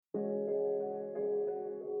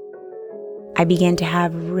I began to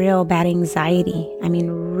have real bad anxiety. I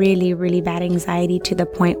mean, really, really bad anxiety, to the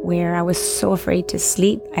point where I was so afraid to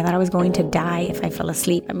sleep. I thought I was going to die if I fell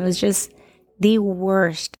asleep. I mean, it was just the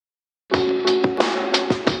worst.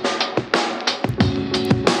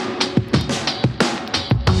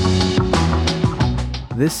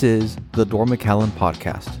 This is the Door McAllen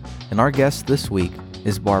Podcast, and our guest this week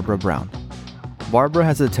is Barbara Brown. Barbara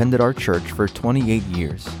has attended our church for 28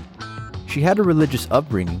 years. She had a religious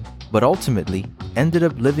upbringing, but ultimately ended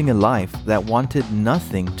up living a life that wanted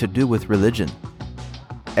nothing to do with religion.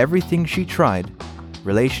 Everything she tried,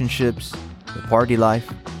 relationships, the party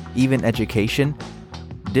life, even education,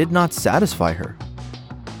 did not satisfy her.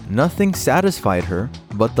 Nothing satisfied her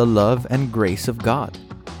but the love and grace of God.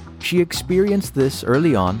 She experienced this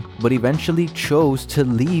early on, but eventually chose to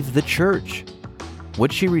leave the church.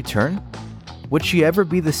 Would she return? Would she ever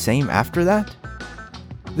be the same after that?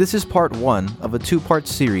 This is part one of a two-part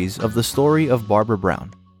series of the story of Barbara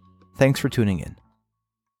Brown. Thanks for tuning in.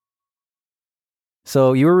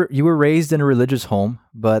 So you were raised in a religious home,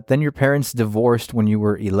 but then your parents divorced when you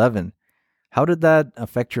were 11. How did that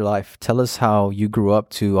affect your life? Tell us how you grew up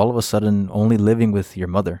to all of a sudden only living with your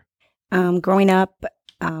mother. Growing up,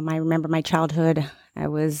 I remember my childhood.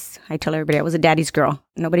 I tell everybody I was a daddy's girl.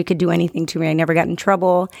 Nobody could do anything to me. I never got in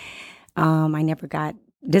trouble. I never got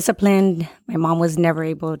disciplined. My mom was never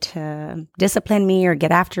able to discipline me or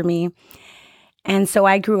get after me. And so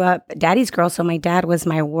I grew up daddy's girl. So my dad was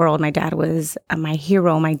my world. My dad was my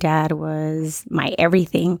hero. My dad was my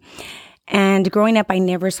everything. And growing up, I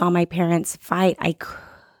never saw my parents fight. I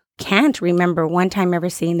can't remember one time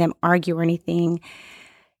ever seeing them argue or anything.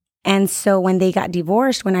 And so when they got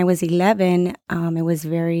divorced when I was 11, it was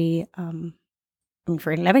very,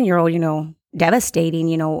 for an 11-year-old,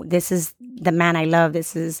 devastating. This is the man I love.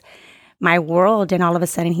 This is my world. And all of a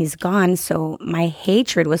sudden he's gone. So my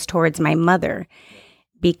hatred was towards my mother,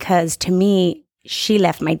 because to me, she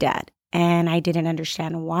left my dad and I didn't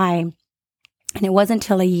understand why. And it wasn't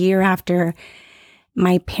until a year after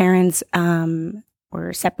my parents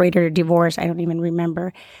were separated or divorced, I don't even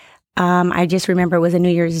remember. I just remember it was a New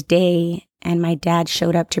Year's Day and my dad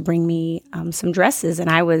showed up to bring me some dresses, and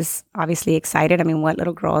I was obviously excited. I mean, what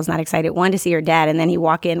little girl is not excited? One, to see her dad, and then he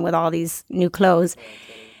walk in with all these new clothes.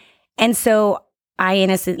 And so I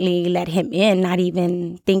innocently let him in, not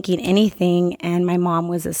even thinking anything, and my mom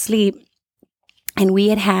was asleep. And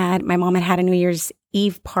my mom had a New Year's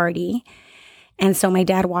Eve party. And so my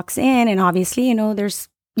dad walks in, and obviously,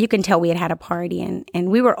 you can tell we had a party, and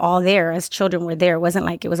we were all there as children were there. It wasn't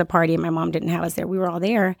like it was a party and my mom didn't have us there. We were all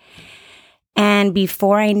there. And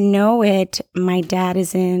before I know it, my dad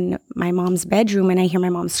is in my mom's bedroom and I hear my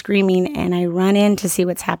mom screaming, and I run in to see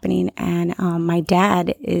what's happening. And my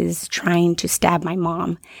dad is trying to stab my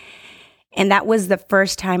mom. And that was the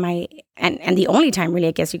first time and the only time really,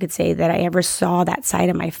 I guess you could say, that I ever saw that side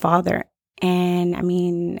of my father. And I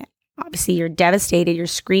mean, obviously, you're devastated, you're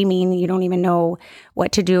screaming, you don't even know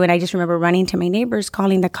what to do. And I just remember running to my neighbors,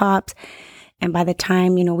 calling the cops. And by the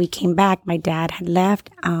time, we came back, my dad had left.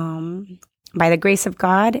 By the grace of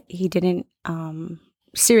God, he didn't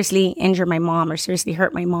seriously injure my mom or seriously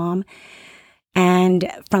hurt my mom.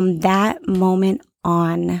 And from that moment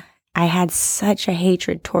on, I had such a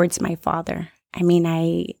hatred towards my father. I mean,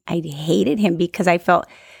 I hated him because I felt,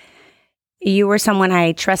 you were someone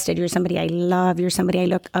I trusted. You're somebody I love. You're somebody I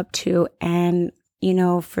look up to. And,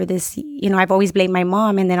 for this, I've always blamed my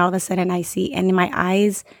mom. And then all of a sudden I see, and my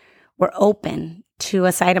eyes were open to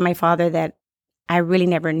a side of my father that I really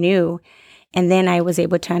never knew. And then I was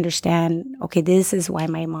able to understand, okay, this is why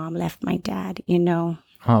my mom left my dad,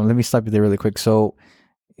 Let me stop you there really quick. So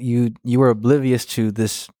you were oblivious to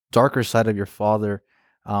this darker side of your father.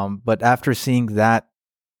 But after seeing that,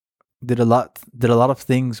 Did a lot of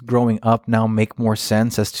things growing up now make more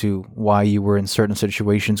sense as to why you were in certain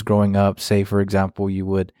situations growing up? Say, for example, you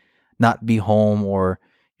would not be home, or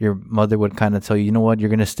your mother would kind of tell you, you know what, you're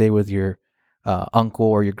going to stay with your uncle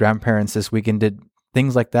or your grandparents this weekend. Did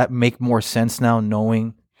things like that make more sense now,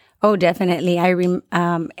 knowing? Oh, definitely.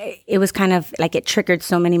 It was kind of like it triggered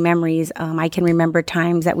so many memories. I can remember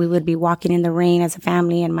times that we would be walking in the rain as a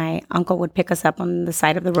family, and my uncle would pick us up on the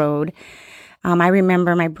side of the road. I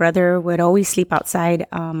remember my brother would always sleep outside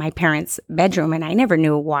my parents' bedroom, and I never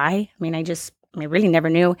knew why. I mean, I really never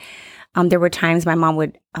knew. There were times my mom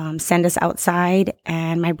would send us outside,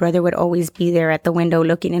 and my brother would always be there at the window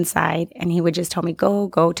looking inside, and he would just tell me,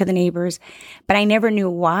 go to the neighbors. But I never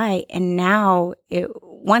knew why. And now,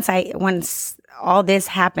 once all this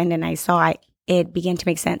happened and I saw it began to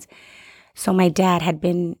make sense. So my dad had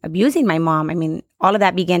been abusing my mom. I mean, all of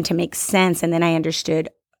that began to make sense. And then I understood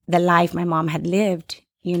the life my mom had lived,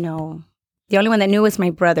 the only one that knew was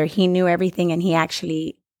my brother. He knew everything, and he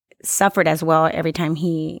actually suffered as well every time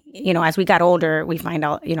he, as we got older, we find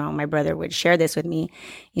out, my brother would share this with me,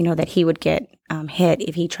 that he would get hit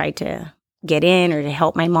if he tried to get in or to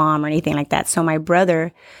help my mom or anything like that. So my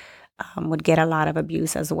brother would get a lot of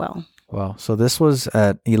abuse as well. Wow. So this was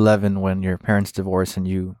at 11 when your parents divorced and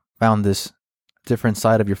you found this different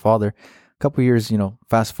side of your father. A couple years,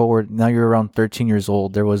 fast forward, now you're around 13 years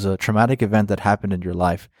old. There was a traumatic event that happened in your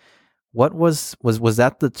life. What was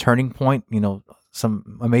that the turning point,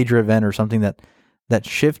 a major event or something that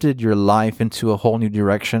shifted your life into a whole new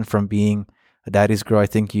direction from being a daddy's girl? I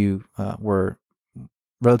think you were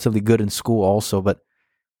relatively good in school also, but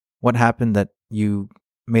what happened that you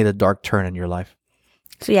made a dark turn in your life?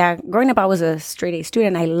 So yeah, growing up, I was a straight A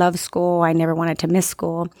student. I loved school. I never wanted to miss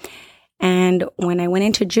school. And when I went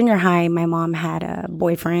into junior high, my mom had a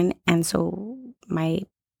boyfriend. And so my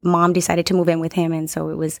mom decided to move in with him. And so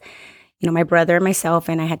it was, my brother, myself,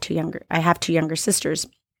 and I have two younger sisters.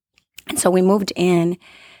 And so we moved in,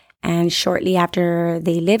 and shortly after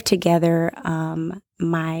they lived together,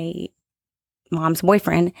 my mom's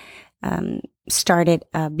boyfriend started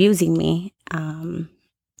abusing me.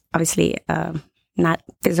 Obviously, not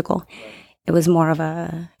physical. It was more of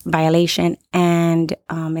a violation. And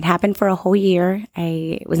it happened for a whole year.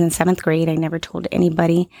 I was in 7th grade. I never told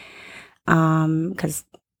anybody because,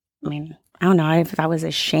 I don't know if I was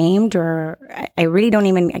ashamed or I really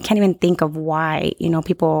I can't even think of why.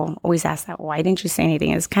 People always ask that, why didn't you say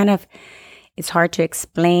anything? It's hard to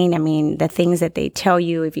explain. The things that they tell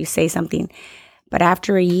you if you say something. But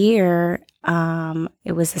after a year,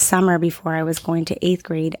 it was the summer before I was going to 8th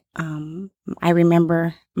grade. I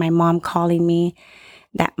remember my mom calling me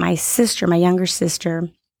that my younger sister,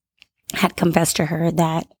 had confessed to her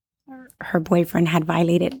that her boyfriend had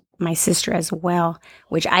violated my sister as well,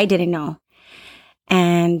 which I didn't know.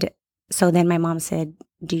 And so then my mom said,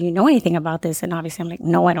 do you know anything about this? And obviously I'm like,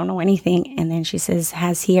 no, I don't know anything. And then she says,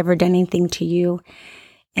 has he ever done anything to you?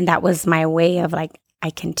 And that was my way of like,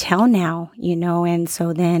 I can tell now, And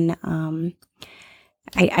so then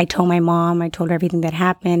I told my mom, I told her everything that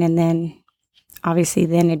happened. And then obviously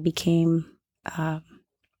then it became, it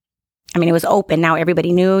was open. Now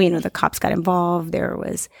everybody knew, the cops got involved. There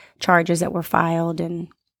was charges that were filed. And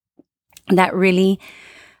that really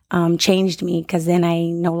changed me because then I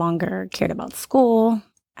no longer cared about school.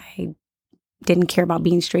 I didn't care about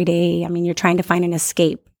being straight A. You're trying to find an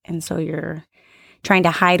escape. And so you're trying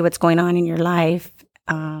to hide what's going on in your life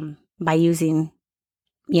by using,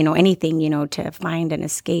 anything, to find an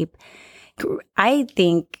escape. I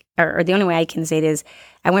think, or the only way I can say it is,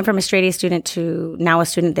 I went from a straight A student to now a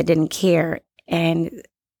student that didn't care. And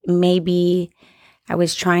maybe I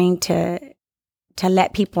was trying to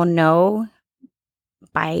let people know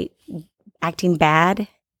by acting bad.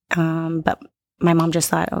 But my mom just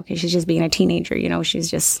thought, okay, she's just being a teenager.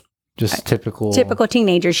 She's just typical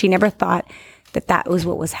teenager. She never thought that was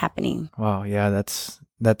what was happening. Wow. Yeah.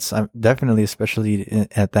 That's definitely, especially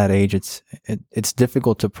at that age, it's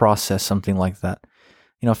difficult to process something like that.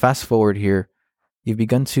 Fast forward here, you've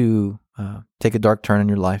begun to take a dark turn in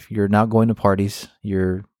your life. You're now going to parties.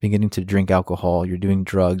 You're beginning to drink alcohol. You're doing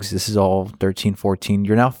drugs. This is all 13, 14.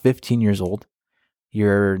 You're now 15 years old.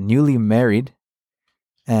 You're newly married,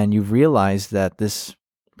 and you've realized that this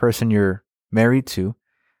person you're married to,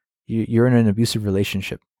 you're in an abusive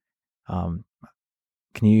relationship. Can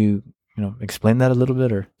you explain that a little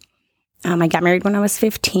bit? Or I got married when I was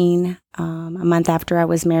 15. A month after I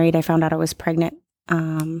was married, I found out I was pregnant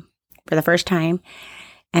for the first time.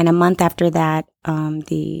 And a month after that,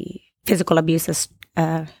 the physical abuse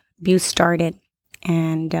started.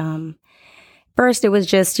 And first it was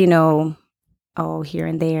just, here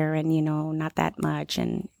and there and, not that much.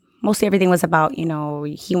 And mostly everything was about, he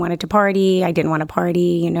wanted to party. I didn't want to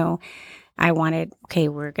party. I wanted, okay,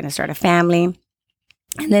 we're going to start a family.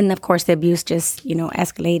 And then, of course, the abuse just,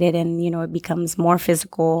 escalated and, it becomes more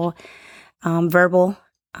physical, verbal.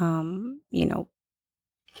 To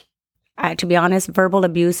be honest, verbal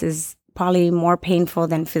abuse is probably more painful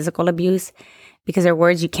than physical abuse because there are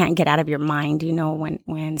words you can't get out of your mind,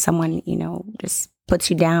 when someone, just puts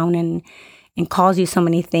you down and calls you so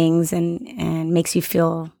many things and makes you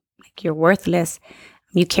feel like you're worthless.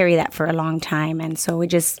 You carry that for a long time. And so it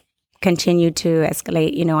just continued to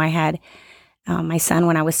escalate. I had my son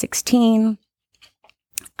when I was 16.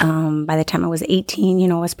 By the time I was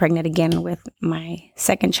 18, I was pregnant again with my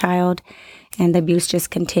second child, and the abuse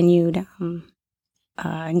just continued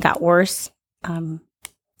and got worse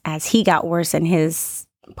as he got worse in his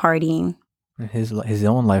partying. His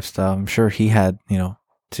own lifestyle. I'm sure he had,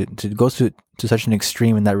 to go to such an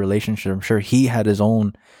extreme in that relationship. I'm sure he had his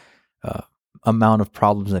own amount of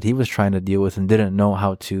problems that he was trying to deal with and didn't know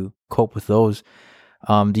how to cope with those.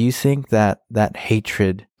 Do you think that that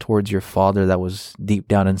hatred towards your father that was deep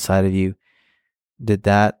down inside of you, did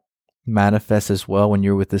that manifest as well when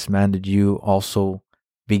you were with this man? Did you also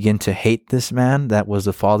begin to hate this man that was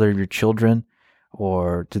the father of your children?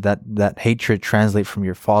 Or did that hatred translate from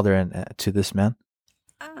your father and to this man?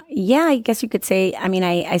 Yeah, I guess you could say. I mean,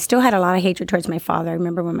 I still had a lot of hatred towards my father. I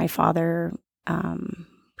remember when my father,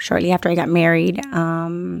 shortly after I got married,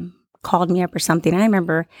 called me up or something. I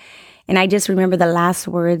remember, and I just remember the last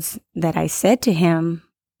words that I said to him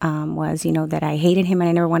was, that I hated him and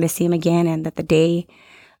I never wanted to see him again, and that the day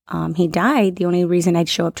he died, the only reason I'd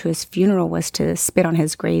show up to his funeral was to spit on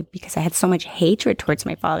his grave because I had so much hatred towards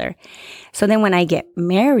my father. So then when I get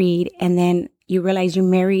married, and then you realize you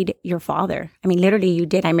married your father. I mean, literally you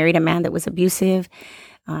did. I married a man that was abusive.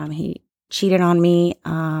 He cheated on me,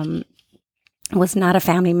 was not a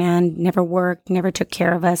family man, never worked, never took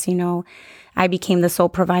care of us. I became the sole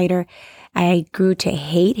provider. I grew to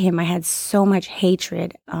hate him. I had so much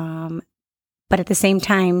hatred. But at the same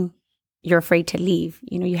time, you're afraid to leave.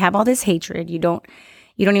 You have all this hatred. You don't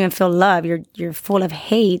even feel love. You're full of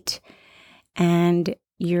hate, and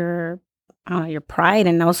your pride,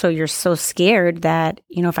 and also you're so scared that,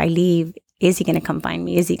 if I leave, is he going to come find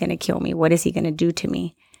me? Is he going to kill me? What is he going to do to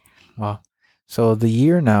me? Wow. So the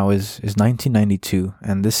year now is 1992,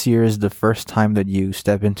 and this year is the first time that you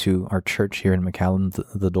step into our church here in McAllen,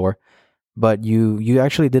 the door. But you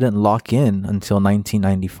actually didn't lock in until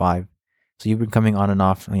 1995. So you've been coming on and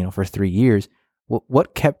off, for 3 years.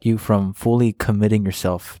 What kept you from fully committing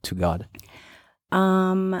yourself to God?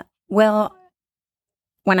 Well,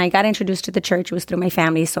 when I got introduced to the church, it was through my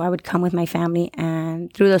family. So I would come with my family,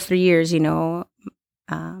 and through those 3 years, my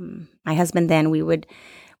husband, then we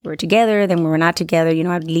were together, then we were not together.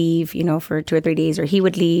 I'd leave, for 2 or 3 days, or he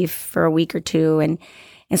would leave for a week or two. And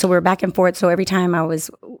so we were back and forth. So every time I was,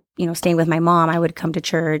 staying with my mom, I would come to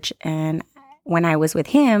church. And when I was with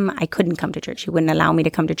him, I couldn't come to church. He wouldn't allow me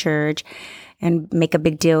to come to church and make a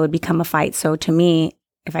big deal. It would become a fight. So to me,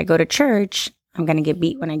 if I go to church, I'm going to get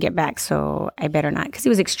beat when I get back. So I better not, because he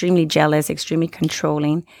was extremely jealous, extremely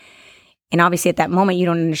controlling. And obviously at that moment, you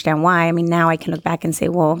don't understand why. I mean, now I can look back and say,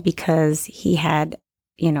 well, because he had,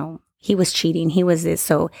 he was cheating. He was this.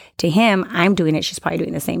 So to him, I'm doing it. She's probably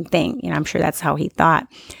doing the same thing. I'm sure that's how he thought.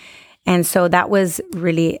 And so that was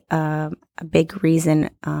really a big reason.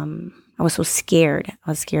 I was so scared.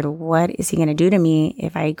 I was scared of what is he going to do to me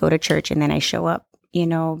if I go to church and then I show up,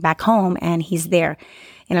 back home and he's there.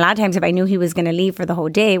 And a lot of times if I knew he was going to leave for the whole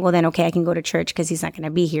day, well, then, okay, I can go to church because he's not going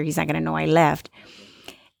to be here. He's not going to know I left.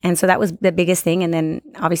 And so that was the biggest thing. And then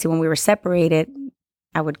obviously when we were separated,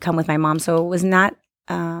 I would come with my mom. So it was not,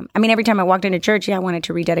 every time I walked into church, I wanted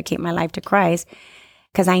to rededicate my life to Christ,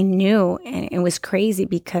 because I knew, and it was crazy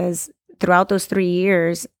because throughout those 3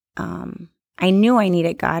 years, I knew I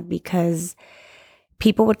needed God, because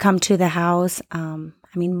people would come to the house.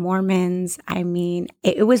 Mormons,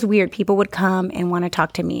 it was weird. People would come and want to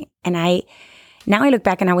talk to me. And now I look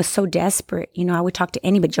back and I was so desperate. I would talk to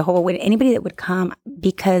anybody, anybody that would come,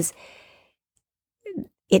 because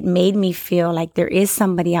it made me feel like there is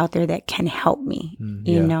somebody out there that can help me,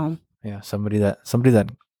 Yeah, somebody that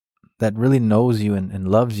really knows you and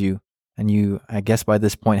loves you. And you, I guess by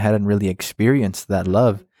this point, hadn't really experienced that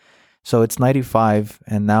love. So it's 95,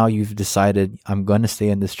 and now you've decided, I'm going to stay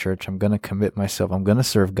in this church. I'm going to commit myself. I'm going to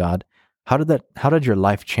serve God. How did your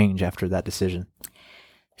life change after that decision?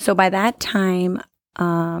 So by that time,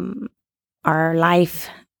 our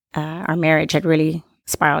marriage had really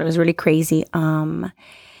spiraled. It was really crazy.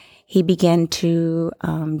 He began to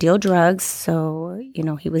deal drugs. So,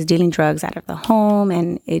 he was dealing drugs out of the home,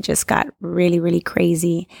 and it just got really, really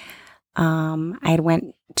crazy. I had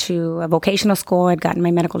went to a vocational school. I'd gotten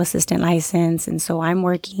my medical assistant license. And so I'm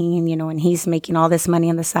working, and he's making all this money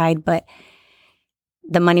on the side, but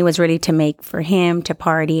the money was really to make for him to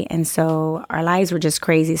party. And so our lives were just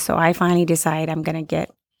crazy. So I finally decided I'm going to get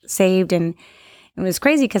saved. And it was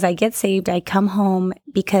crazy because I get saved. I come home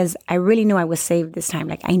because I really knew I was saved this time.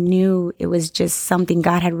 Like I knew it was just something.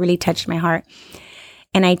 God had really touched my heart.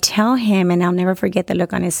 And I tell him, and I'll never forget the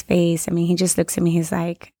look on his face. He just looks at me. He's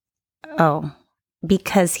like, oh,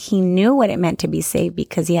 because he knew what it meant to be saved,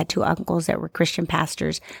 because he had 2 uncles that were Christian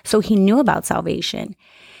pastors. So he knew about salvation.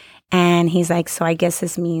 And he's like, so I guess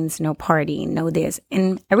this means no partying, no this.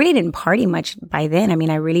 And I really didn't party much by then.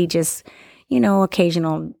 I really just,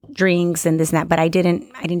 occasional drinks and this and that. But I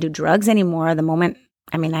didn't do drugs anymore. The moment,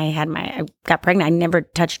 I got pregnant. I never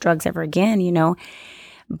touched drugs ever again,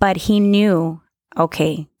 But he knew,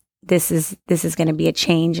 okay, this is going to be a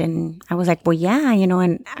change. And I was like, well, yeah,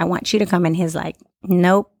 and I want you to come. And he's like,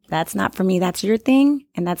 nope, that's not for me. That's your thing.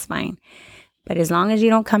 And that's fine. But as long as you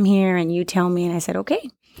don't come here and you tell me. And I said, okay.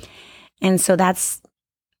 And so that's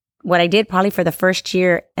what I did probably for the first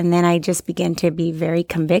year. And then I just began to be very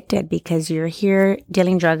convicted because you're here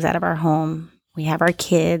dealing drugs out of our home. We have our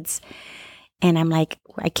kids. And I'm like,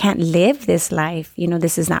 I can't live this life.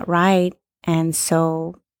 This is not right. And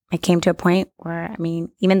so I came to a point where,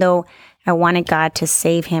 even though I wanted God to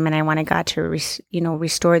save him and I wanted God to,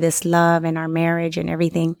 restore this love and our marriage and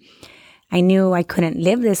everything, I knew I couldn't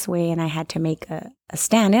live this way and I had to make a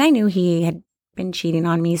stand. And I knew he had been cheating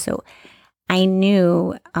on me. So I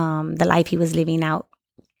knew the life he was living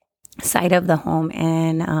outside of the home.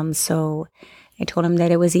 And so I told him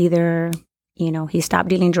that it was either, he stopped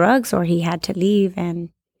dealing drugs or he had to leave. And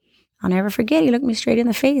I'll never forget, he looked me straight in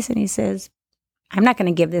the face and he says, I'm not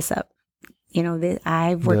going to give this up.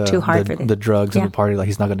 I've worked too hard for this. The drugs and the party, like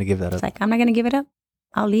he's not going to give that up. It's like, I'm not going to give it up.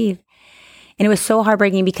 I'll leave. And it was so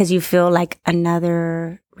heartbreaking because you feel like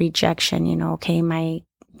another rejection, okay, my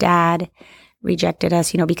dad rejected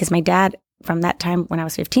us, because my dad, from that time when I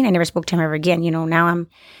was 15, I never spoke to him ever again. Now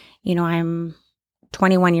I'm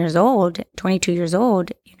 21 years old, 22 years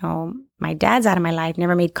old, my dad's out of my life,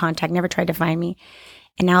 never made contact, never tried to find me.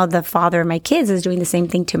 And now the father of my kids is doing the same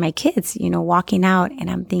thing to my kids, walking out.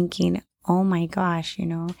 And I'm thinking, oh my gosh, it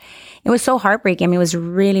was so heartbreaking. It was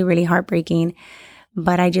really, really heartbreaking.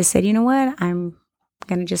 But I just said, you know what? I'm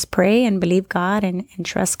going to just pray and believe God and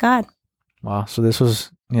trust God. Wow. So this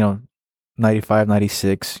was, 95,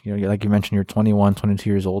 96, like you mentioned, you're 21, 22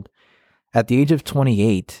 years old. At the age of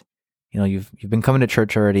 28, you've been coming to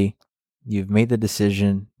church already. You've made the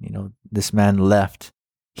decision, this man left.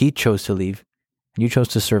 He chose to leave. You chose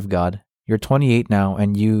to serve God. You're 28 now,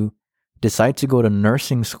 and you decide to go to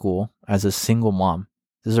nursing school as a single mom.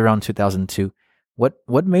 This is around 2002.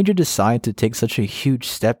 What made you decide to take such a huge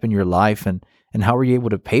step in your life, and how were you able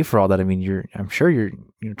to pay for all that? I'm sure you're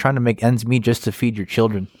trying to make ends meet just to feed your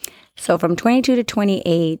children. So from 22 to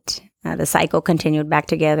 28, the cycle continued, back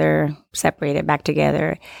together, separated, back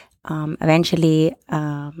together. Eventually,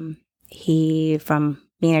 he, from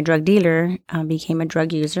being a drug dealer, became a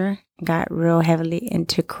drug user, got real heavily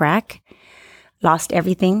into crack, lost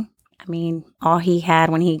everything. All he had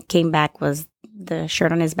when he came back was the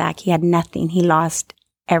shirt on his back. He had nothing. He lost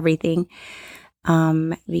everything,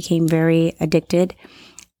 became very addicted.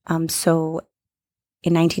 So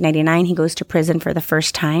in 1999, he goes to prison for the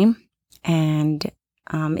first time, and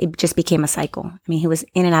it just became a cycle. He was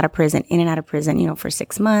in and out of prison, for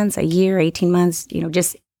 6 months, a year, 18 months,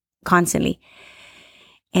 just constantly.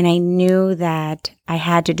 And I knew that I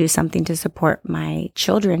had to do something to support my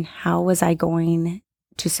children. How was I going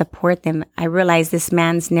to support them? I realized this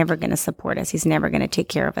man's never going to support us. He's never going to take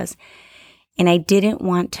care of us. And I didn't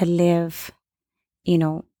want to live,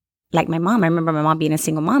 like my mom. I remember my mom being a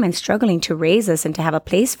single mom and struggling to raise us and to have a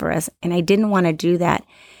place for us. And I didn't want to do that.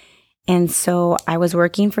 And so I was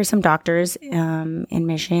working for some doctors in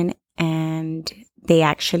Mission, and they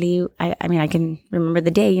actually, I can remember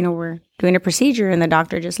the day, we're doing a procedure and the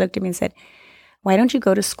doctor just looked at me and said, why don't you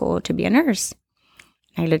go to school to be a nurse?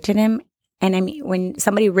 I looked at him, and when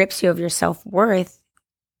somebody rips you of your self-worth,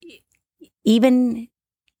 even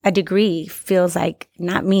a degree feels like,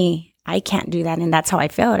 not me, I can't do that. And that's how I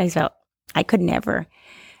felt. I felt I could never.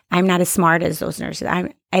 I'm not as smart as those nurses.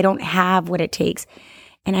 I don't have what it takes.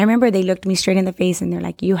 And I remember they looked me straight in the face and they're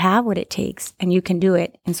like, you have what it takes and you can do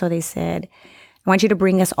it. And so they said, I want you to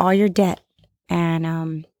bring us all your debt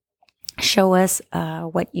and show us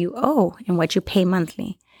what you owe and what you pay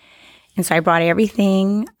monthly. And so I brought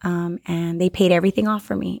everything and they paid everything off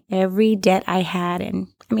for me, every debt I had. And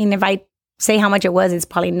if I say how much it was, it's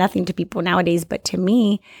probably nothing to people nowadays. But to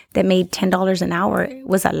me, that made $10 an hour, it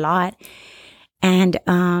was a lot. And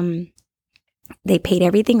they paid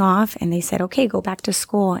everything off and they said, okay, go back to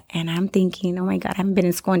school. And I'm thinking, oh my God, I haven't been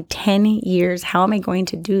in school in 10 years. How am I going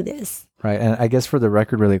to do this? Right. And I guess for the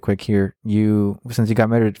record, really quick here, since you got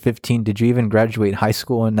married at 15, did you even graduate high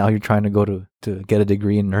school and now you're trying to go to get a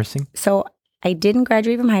degree in nursing? So I didn't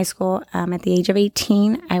graduate from high school. At the age of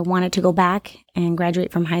 18, I wanted to go back and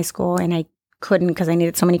graduate from high school, and I couldn't because I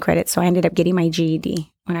needed so many credits. So I ended up getting my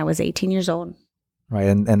GED when I was 18 years old. Right.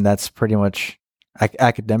 And that's pretty much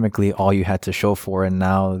academically all you had to show for. And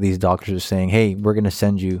now these doctors are saying, hey, we're going to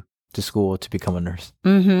send you to school to become a nurse.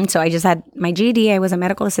 Mm-hmm. So I just had my GED. I was a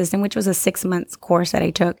medical assistant, which was a 6-month course that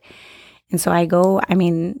I took. And so I go,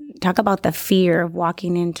 talk about the fear of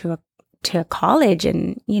walking into a college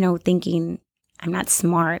and, thinking I'm not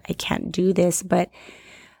smart. I can't do this. But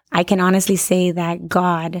I can honestly say that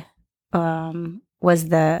God was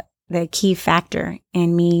the the key factor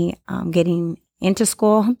in me getting into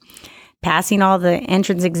school, passing all the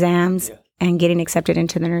entrance exams, and getting accepted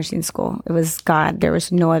into the nursing school. It was God. There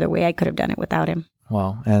was no other way I could have done it without him.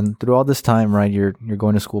 Wow. And through all this time, right, you're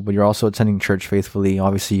going to school, but you're also attending church faithfully.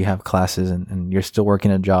 Obviously, you have classes and you're still working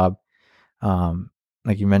a job.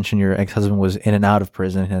 Like you mentioned, your ex-husband was in and out of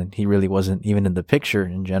prison, and he really wasn't even in the picture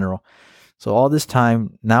in general. So all this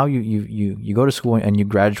time, now you go to school and you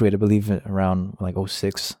graduate, I believe around like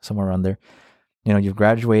 2006, somewhere around there. You've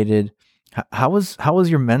graduated. How was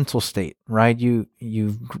your mental state, right? You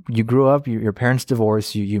grew up, your parents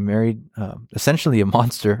divorced, you married essentially a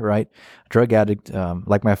monster, right? A drug addict,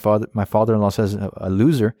 like my father-in-law says, a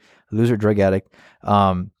loser drug addict.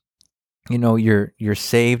 You're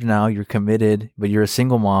saved now, you're committed, but you're a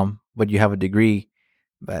single mom, but you have a degree.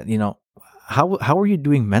 But how were you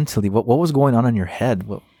doing mentally? What was going on in your head?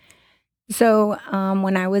 So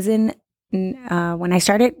when I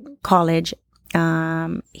started college,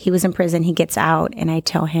 he was in prison. He gets out, and I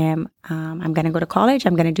tell him, I'm going to go to college.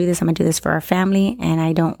 I'm going to do this. I'm going to do this for our family, and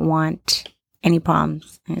I don't want any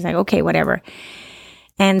problems. And he's like, okay, whatever.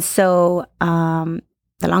 And so the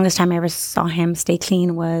longest time I ever saw him stay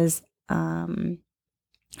clean was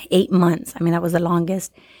 8 months. I mean, that was the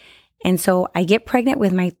longest. And so I get pregnant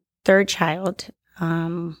with my third child,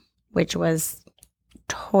 which was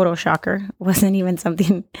total shocker. Wasn't even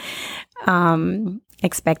something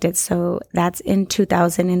expected. So that's in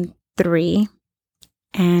 2003.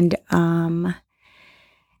 And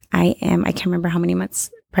I can't remember how many months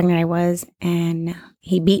pregnant I was. And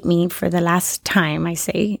he beat me for the last time, I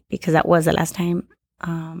say, because that was the last time,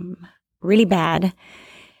 really bad.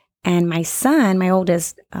 And my son, my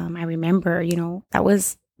oldest, I remember, that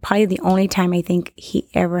was probably the only time I think he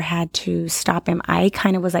ever had to stop him. I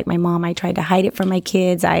kind of was like my mom. I tried to hide it from my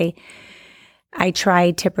kids. I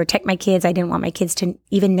tried to protect my kids. I didn't want my kids to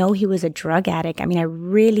even know he was a drug addict. I mean, I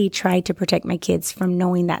really tried to protect my kids from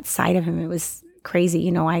knowing that side of him. It was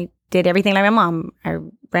crazy. I did everything like my mom. I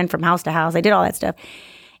ran from house to house. I did all that stuff.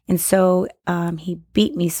 And so he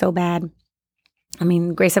beat me so bad. I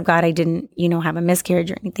mean, grace of God, I didn't, have a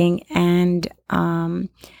miscarriage or anything. And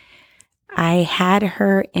I had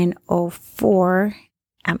her in 2004,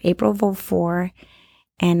 April of 2004.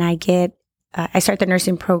 And I start the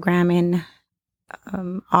nursing program in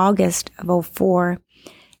August of 2004.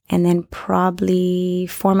 And then probably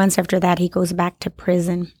 4 months after that, he goes back to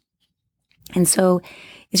prison. And so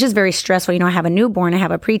it's just very stressful. I have a newborn, I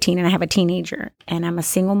have a preteen, and I have a teenager. And I'm a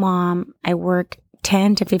single mom. I work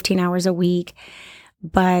 10 to 15 hours a week.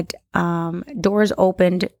 But doors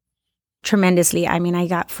opened tremendously. I mean, I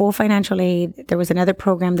got full financial aid. There was another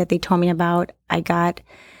program that they told me about. I got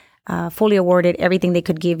fully awarded everything they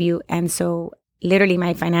could give you. And so literally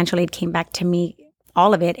my financial aid came back to me,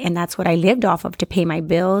 all of it. And that's what I lived off of to pay my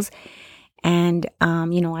bills. And,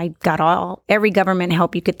 I got every government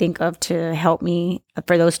help you could think of to help me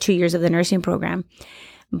for those 2 years of the nursing program.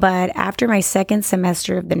 But after my second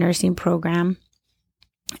semester of the nursing program,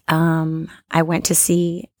 I went to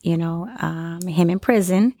see, him in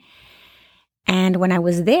prison. And when I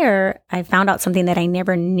was there, I found out something that I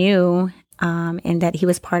never knew, and that he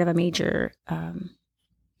was part of a major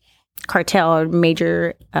cartel or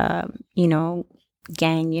major,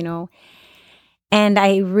 gang, And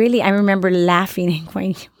I remember laughing and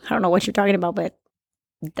going, I don't know what you're talking about, but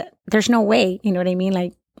there's no way, you know what I mean?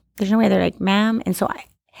 Like, there's no way. They're like, ma'am. And so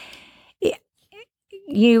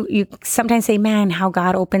you sometimes say, man, how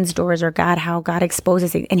God opens doors, or how God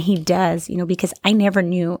exposes it. And he does, because I never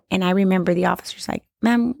knew. And I remember the officer's like,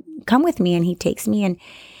 ma'am, come with me. And he takes me and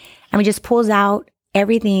just pulls out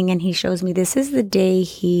everything. And he shows me, this is the day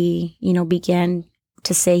he, began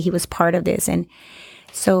to say he was part of this. And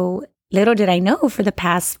so little did I know, for the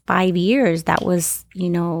past 5 years, that was,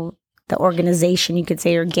 the organization, you could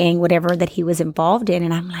say, or gang, whatever, that he was involved in.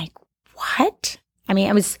 And I'm like, what? I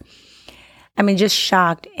mean, just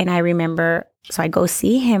shocked. And I remember, so I go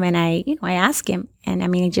see him and I ask him,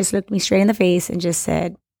 and he just looked me straight in the face and just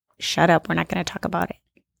said, shut up. We're not going to talk about it.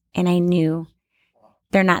 And I knew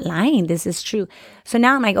they're not lying. This is true. So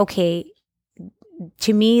now I'm like, okay,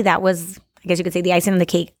 to me, that was, I guess you could say, the icing on the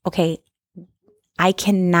cake. Okay, I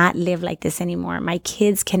cannot live like this anymore. My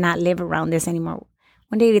kids cannot live around this anymore.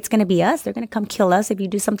 One day it's going to be us. They're going to come kill us if you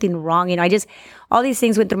do something wrong. All these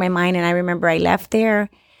things went through my mind. And I remember I left there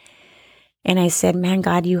and I said, man,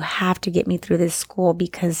 God, you have to get me through this school,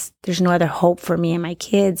 because there's no other hope for me and my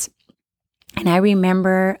kids. And I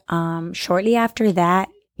remember shortly after that,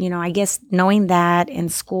 I guess knowing that in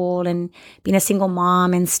school and being a single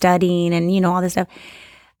mom and studying and, all this stuff,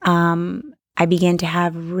 I began to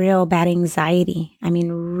have real bad anxiety. I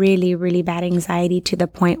mean, really, really bad anxiety, to the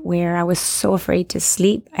point where I was so afraid to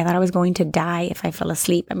sleep. I thought I was going to die if I fell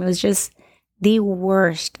asleep. I mean, it was just the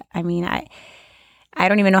worst. I mean, I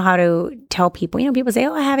don't even know how to tell people. People say,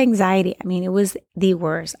 oh, I have anxiety. I mean, it was the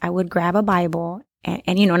worst. I would grab a Bible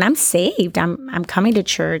and I'm saved. I'm coming to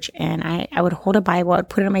church, and I would hold a Bible. I would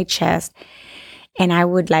put it on my chest, and I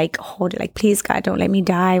would hold it please, God, don't let me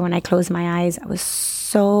die. When I closed my eyes, I was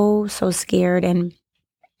so scared. And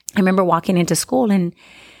I remember walking into school and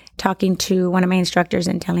talking to one of my instructors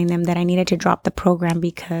and telling them that I needed to drop the program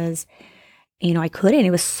because, I couldn't.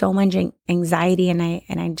 It was so much anxiety, and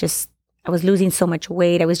I was losing so much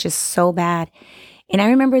weight. I was just so bad. And I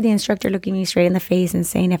remember the instructor looking me straight in the face and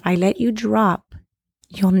saying, if I let you drop,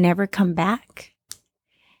 you'll never come back.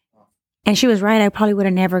 And she was right. I probably would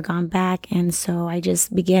have never gone back. And so I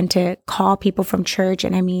just began to call people from church.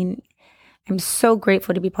 And I'm so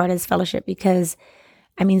grateful to be part of this fellowship because,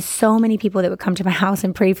 so many people that would come to my house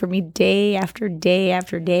and pray for me day after day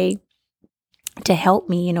after day to help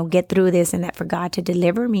me, get through this, and that for God to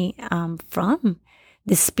deliver me from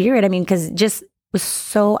the spirit. Because it just was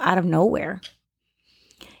so out of nowhere.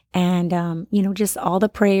 And, just all the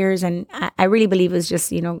prayers. And I really believe it was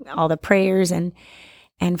just, all the prayers and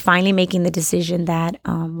finally making the decision that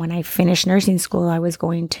when I finished nursing school, I was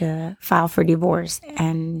going to file for divorce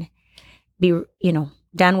and be,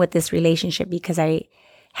 done with this relationship, because I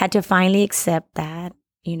had to finally accept that,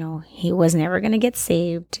 he was never going to get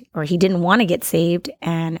saved, or he didn't want to get saved.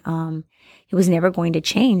 And he was never going to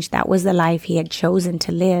change. That was the life he had chosen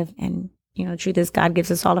to live. And, the truth is, God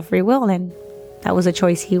gives us all a free will. And that was a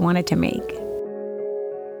choice he wanted to make.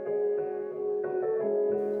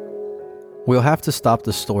 We'll have to stop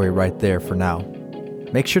the story right there for now.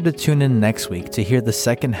 Make sure to tune in next week to hear the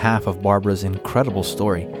second half of Barbara's incredible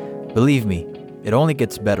story. Believe me, it only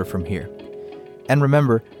gets better from here. And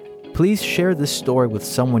remember, please share this story with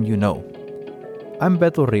someone you know. I'm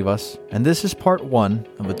Beto Rivas, and this is part 1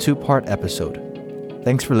 of a 2-part episode.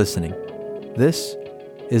 Thanks for listening. This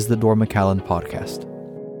is the Door McAllen Podcast.